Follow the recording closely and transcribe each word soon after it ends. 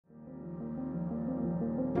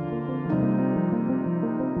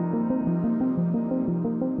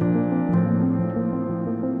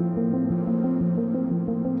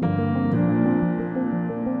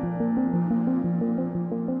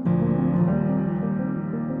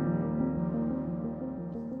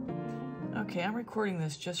Okay, I'm recording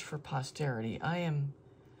this just for posterity. I am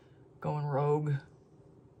going rogue.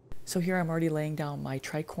 So here I'm already laying down my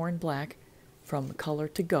tricorn black from Color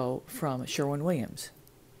to Go from Sherwin-Williams.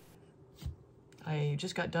 I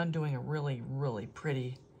just got done doing a really, really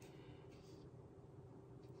pretty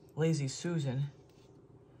Lazy Susan.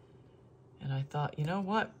 And I thought, you know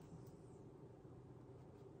what?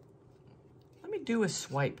 Let me do a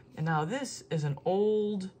swipe. And now this is an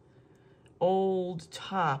old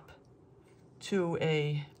top to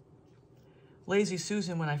a Lazy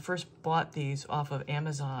Susan when I first bought these off of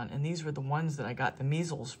Amazon. And these were the ones that I got the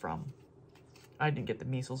measles from. I didn't get the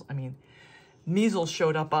measles. I mean, measles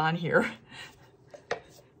showed up on here.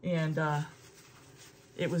 And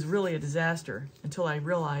it was really a disaster until I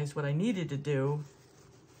realized what I needed to do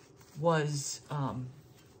was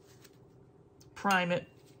prime it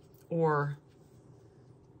or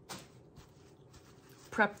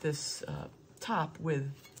prep this top with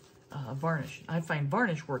varnish. I find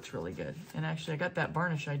varnish works really good. And actually I got that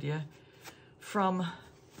varnish idea from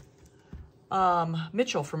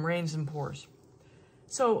Mitchell from Rains and Pours.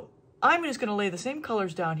 So I'm just gonna lay the same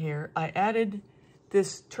colors down here. I added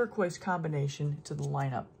this turquoise combination to the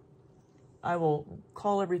lineup. I will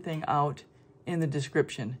call everything out in the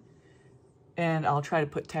description, and I'll try to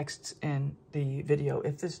put texts in the video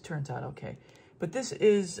if this turns out okay. But this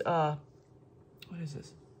is, what is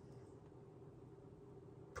this?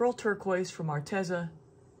 Pearl Turquoise from Arteza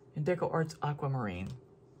and DecoArt's Aquamarine.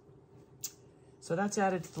 So that's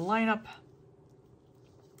added to the lineup.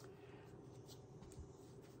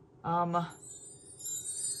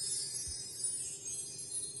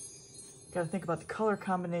 Got to think about the color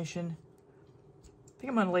combination. I think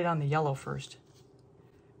I'm going to lay down the yellow first.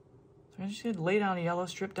 So I'm just going to lay down a yellow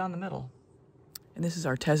strip down the middle. And this is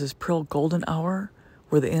Arteza's Pearl Golden Hour,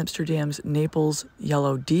 where the Amsterdam's Naples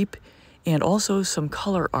Yellow Deep, and also some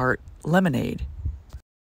color art Lemonade.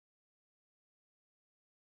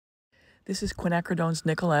 This is Quinacridon's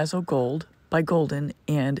Nicolazzo Gold by Golden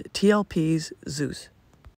and TLP's Zeus.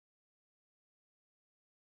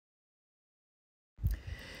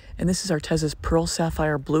 And this is Arteza's Pearl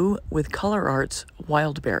Sapphire Blue with Color Art's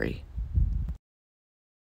Wildberry.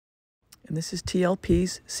 And this is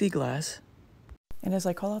TLP's Sea Glass. And as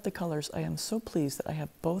I call out the colors, I am so pleased that I have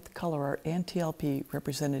both Color Art and TLP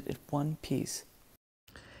represented in one piece.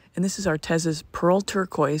 And this is Arteza's Pearl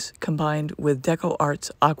Turquoise combined with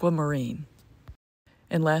DecoArt's Aquamarine.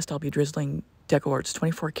 And last, I'll be drizzling DecoArt's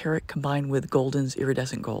 24 karat combined with Golden's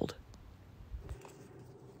Iridescent Gold.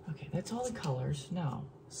 Okay, that's all the colors. Now,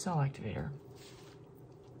 cell activator.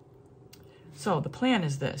 So the plan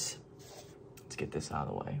is this. Let's get this out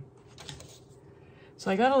of the way.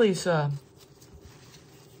 So I got all these, so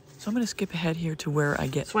I'm going to skip ahead here to where I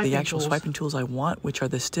get the actual swiping tools I want, which are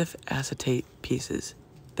the stiff acetate pieces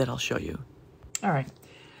that I'll show you. All right.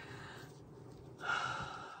 Can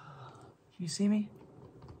you see me?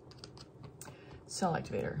 Cell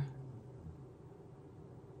activator.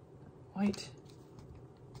 White.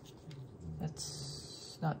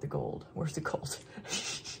 That's not the gold. Where's the gold?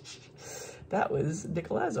 That was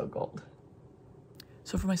Nicolazzo gold.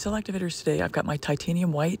 So for my cell activators today, I've got my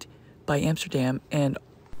titanium white by Amsterdam and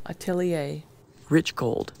Atelier Rich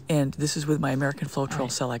Gold. And this is with my American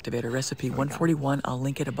Floetrol cell activator, recipe 141. I'll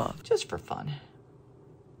link it above. Just for fun.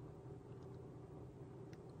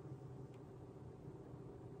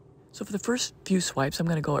 So for the first few swipes, I'm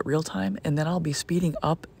going to go at real time, and then I'll be speeding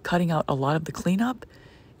up, cutting out a lot of the cleanup,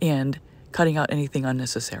 and cutting out anything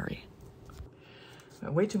unnecessary.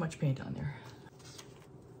 Way too much paint on there.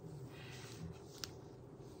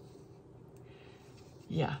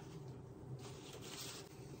 Yeah.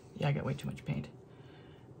 Yeah, I got way too much paint.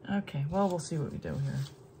 Okay, well, we'll see what we do here.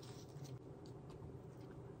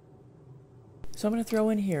 So I'm going to throw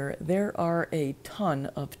in here, there are a ton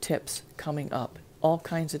of tips coming up. All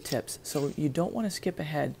kinds of tips. So you don't want to skip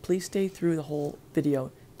ahead. Please stay through the whole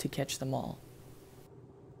video to catch them all.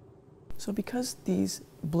 So because these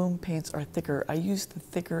bloom paints are thicker, I use the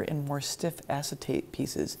thicker and more stiff acetate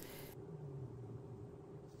pieces.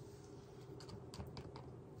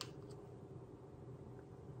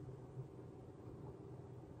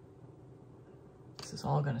 This is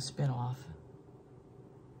all going to spin off.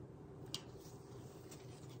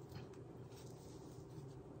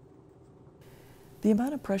 The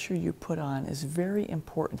amount of pressure you put on is very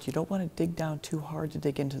important. You don't want to dig down too hard to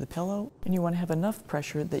dig into the pillow, and you want to have enough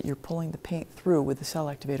pressure that you're pulling the paint through with the cell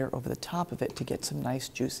activator over the top of it to get some nice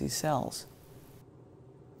juicy cells.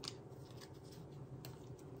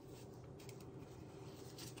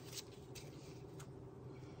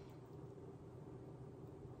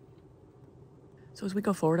 So as we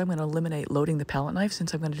go forward, I'm going to eliminate loading the palette knife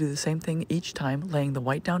since I'm going to do the same thing each time, laying the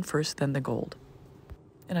white down first, then the gold.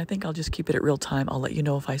 And I think I'll just keep it at real time. I'll let you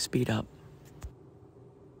know if I speed up.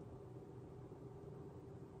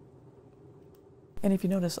 And if you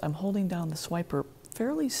notice, I'm holding down the swiper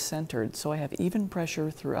fairly centered, so I have even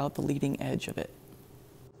pressure throughout the leading edge of it.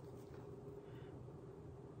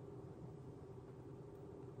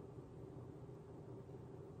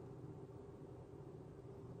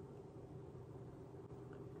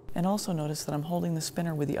 And also notice that I'm holding the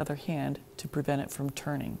spinner with the other hand to prevent it from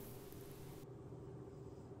turning.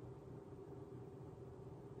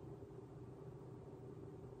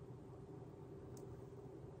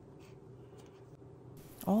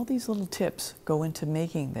 All these little tips go into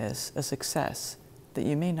making this a success that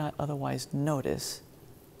you may not otherwise notice,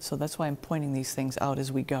 so that's why I'm pointing these things out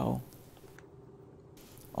as we go.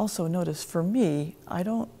 Also notice, for me, I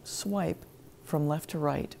don't swipe from left to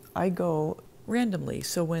right. I go randomly,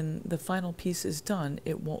 so when the final piece is done,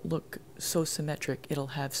 it won't look so symmetric. It'll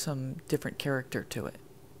have some different character to it.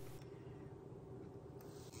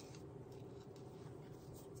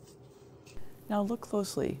 Now look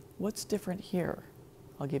closely. What's different here?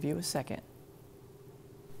 I'll give you a second.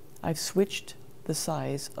 I've switched the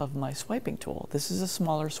size of my swiping tool. This is a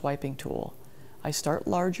smaller swiping tool. I start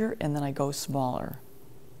larger and then I go smaller.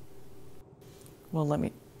 Well, let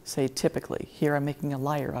me say typically. Here I'm making a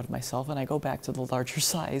liar out of myself and I go back to the larger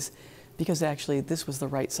size because actually this was the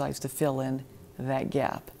right size to fill in that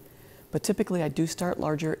gap. But typically I do start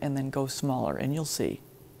larger and then go smaller, and you'll see.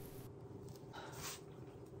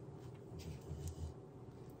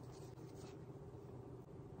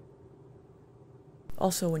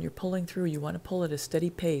 Also, when you're pulling through, you want to pull at a steady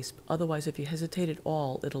pace. Otherwise, if you hesitate at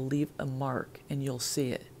all, it'll leave a mark and you'll see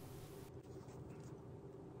it.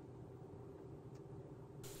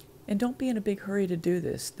 And don't be in a big hurry to do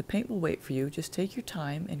this. The paint will wait for you. Just take your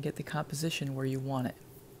time and get the composition where you want it.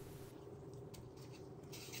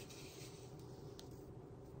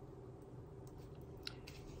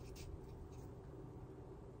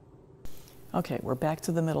 Okay, we're back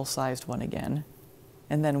to the middle-sized one again.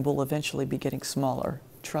 And then we'll eventually be getting smaller,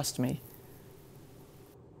 trust me.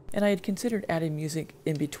 And I had considered adding music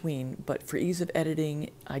in between, but for ease of editing,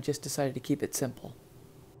 I just decided to keep it simple.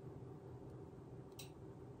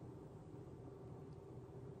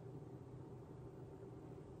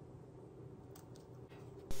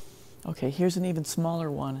 Okay, here's an even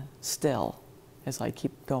smaller one still, as I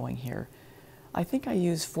keep going here. I think I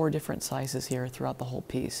use 4 different sizes here throughout the whole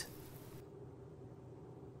piece.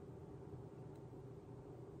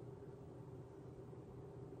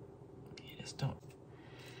 Don't,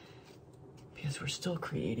 because we're still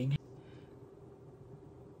creating.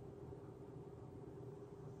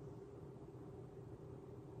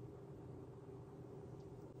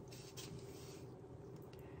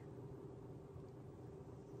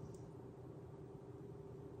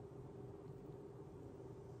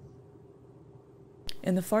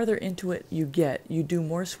 And the farther into it you get, you do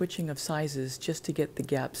more switching of sizes just to get the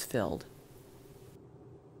gaps filled.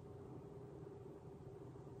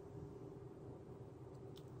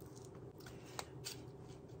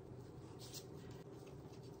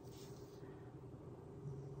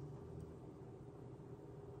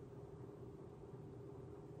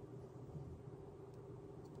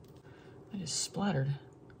 I just splattered.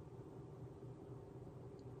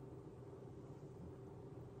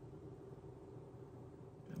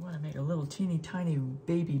 I want to make a little teeny tiny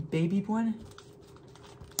baby one.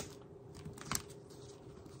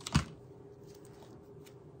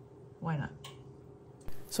 Why not?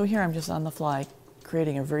 So here I'm just on the fly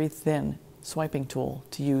creating a very thin swiping tool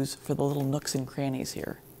to use for the little nooks and crannies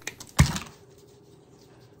here.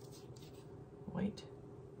 White.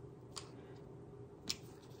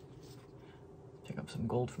 Pick up some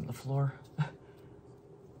gold from the floor.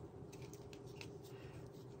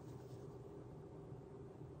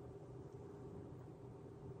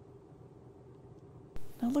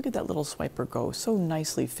 Now look at that little swiper go, so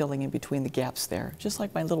nicely filling in between the gaps there, just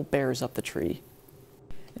like my little bears up the tree.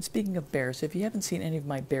 And speaking of bears, if you haven't seen any of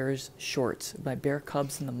my bears shorts, my bear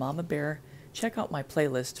cubs and the mama bear, check out my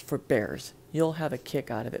playlist for bears. You'll have a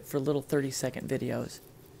kick out of it for little 30-second videos.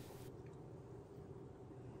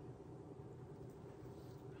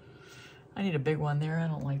 I need a big one there. I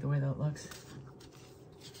don't like the way that looks.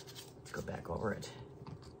 Let's go back over it.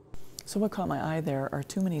 So what caught my eye there are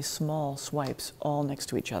too many small swipes all next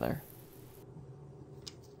to each other.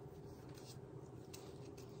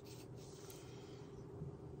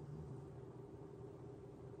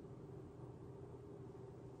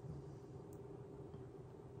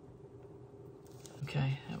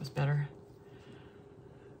 Okay, that was better.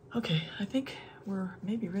 Okay, I think we're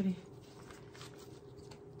maybe ready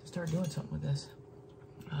to start doing something with this.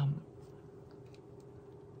 Let's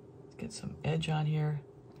get some edge on here.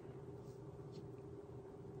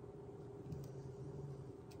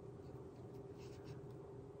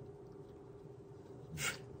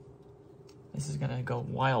 This is gonna go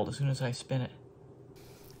wild as soon as I spin it.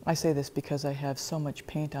 I say this because I have so much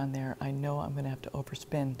paint on there, I know I'm gonna have to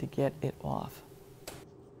overspin to get it off.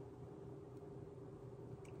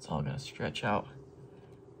 It's all gonna stretch out.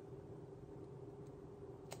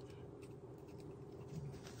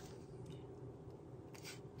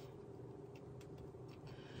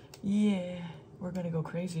 Yeah, we're gonna go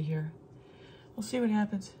crazy here. We'll see what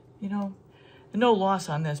happens. You know, no loss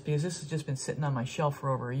on this because this has just been sitting on my shelf for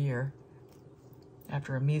over a year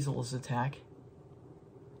after a measles attack.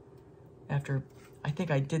 After, I think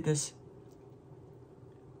I did this,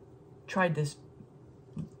 tried this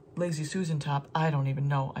Lazy Susan top, I don't even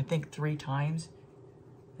know, I think 3 times.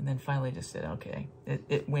 And then finally just said, okay,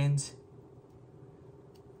 it wins.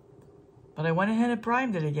 But I went ahead and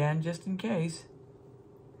primed it again, just in case.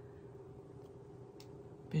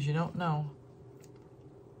 Because you don't know.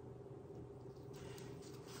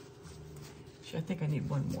 Actually, I think I need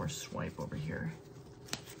one more swipe over here,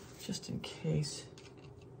 just in case.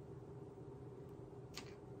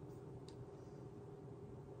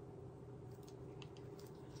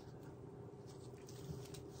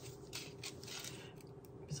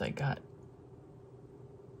 Because I got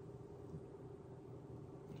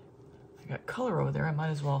color over there, I might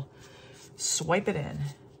as well swipe it in.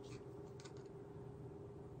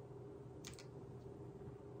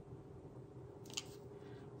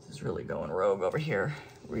 This is really going rogue over here,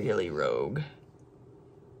 really rogue.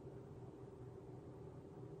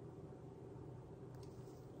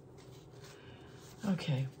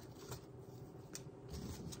 Okay.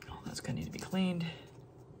 Oh, that's gonna need to be cleaned.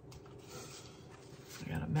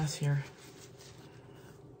 I got a mess here.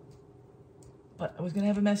 But I was gonna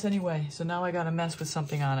have a mess anyway, so now I got a mess with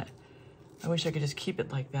something on it. I wish I could just keep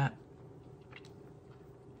it like that.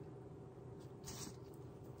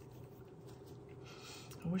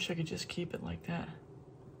 I wish I could just keep it like that.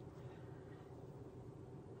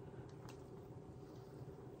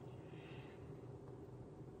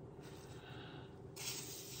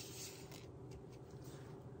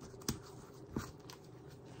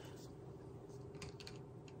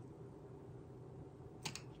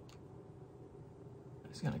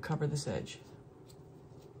 Just gonna cover this edge.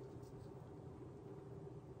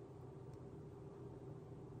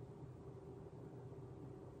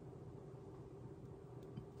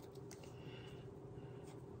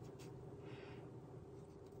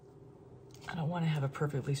 I don't want to have a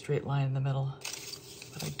perfectly straight line in the middle,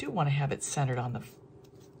 but I do want to have it centered on the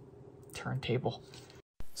turntable.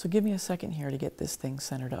 So give me a second here to get this thing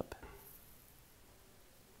centered up.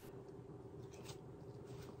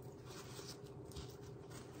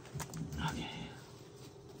 Okay.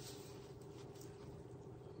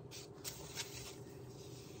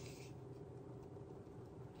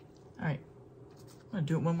 All right, I'm gonna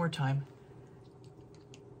do it one more time.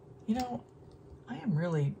 You know, I am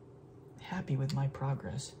really happy with my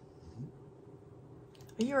progress.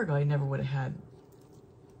 A year ago, I never would have had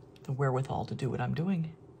the wherewithal to do what I'm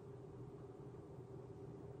doing.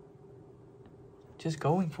 Just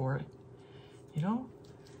going for it, you know?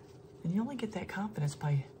 And you only get that confidence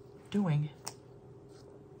by doing.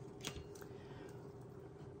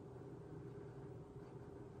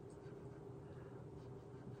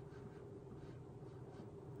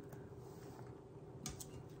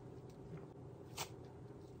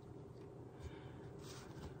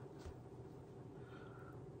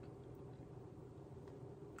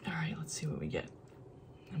 All right, let's see what we get.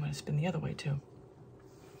 I'm gonna spin the other way too.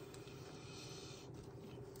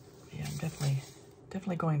 Yeah, I'm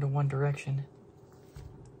definitely going to one direction.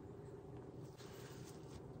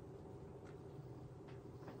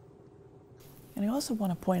 And I also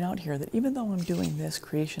want to point out here that even though I'm doing this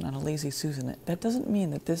creation on a Lazy Susan, that doesn't mean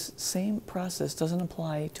that this same process doesn't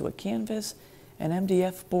apply to a canvas, an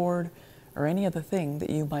MDF board, or any other thing that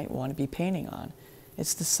you might want to be painting on.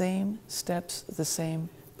 It's the same steps, the same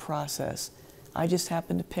process. I just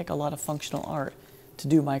happen to pick a lot of functional art to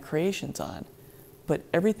do my creations on, but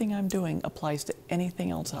everything I'm doing applies to anything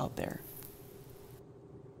else out there.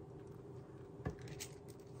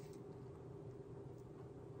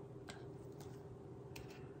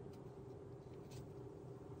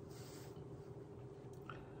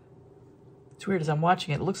 It's weird, as I'm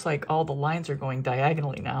watching it, it looks like all the lines are going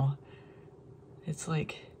diagonally now. It's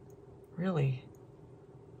like really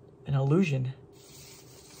an illusion.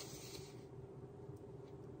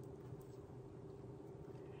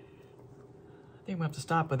 I think I'm gonna have to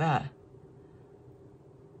stop with that.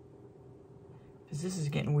 Because this is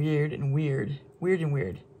getting weird and weird. Weird and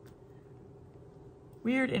weird.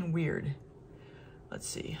 Weird and weird. Let's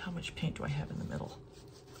see, how much paint do I have in the middle?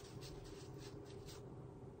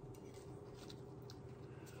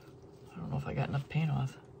 I don't know if I got enough paint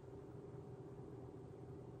off.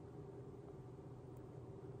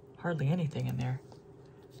 Hardly anything in there.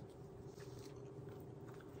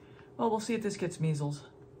 Well, we'll see if this gets measles.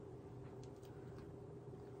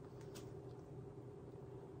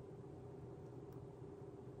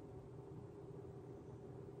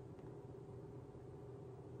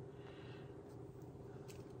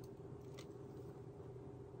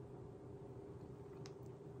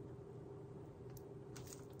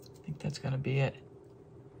 I think that's gonna be it.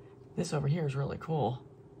 This over here is really cool.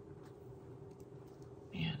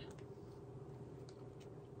 Man.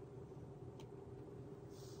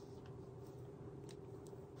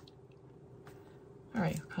 All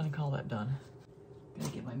right, kind of call that done.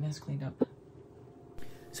 Gotta get my mess cleaned up.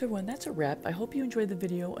 So everyone, that's a wrap. I hope you enjoyed the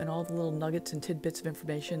video and all the little nuggets and tidbits of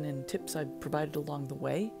information and tips I've provided along the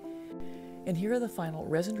way. And here are the final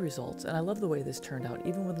resined results, and I love the way this turned out,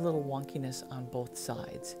 even with a little wonkiness on both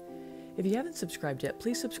sides. If you haven't subscribed yet,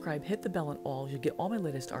 please subscribe, hit the bell and all. You'll get all my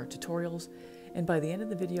latest art tutorials. And by the end of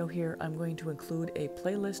the video here, I'm going to include a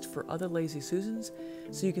playlist for other Lazy Susans,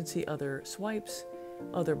 so you can see other swipes,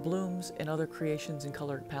 other blooms, and other creations and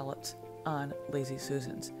colored palettes on Lazy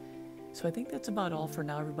Susans. So I think that's about all for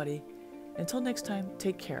now, everybody. Until next time,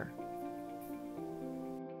 take care.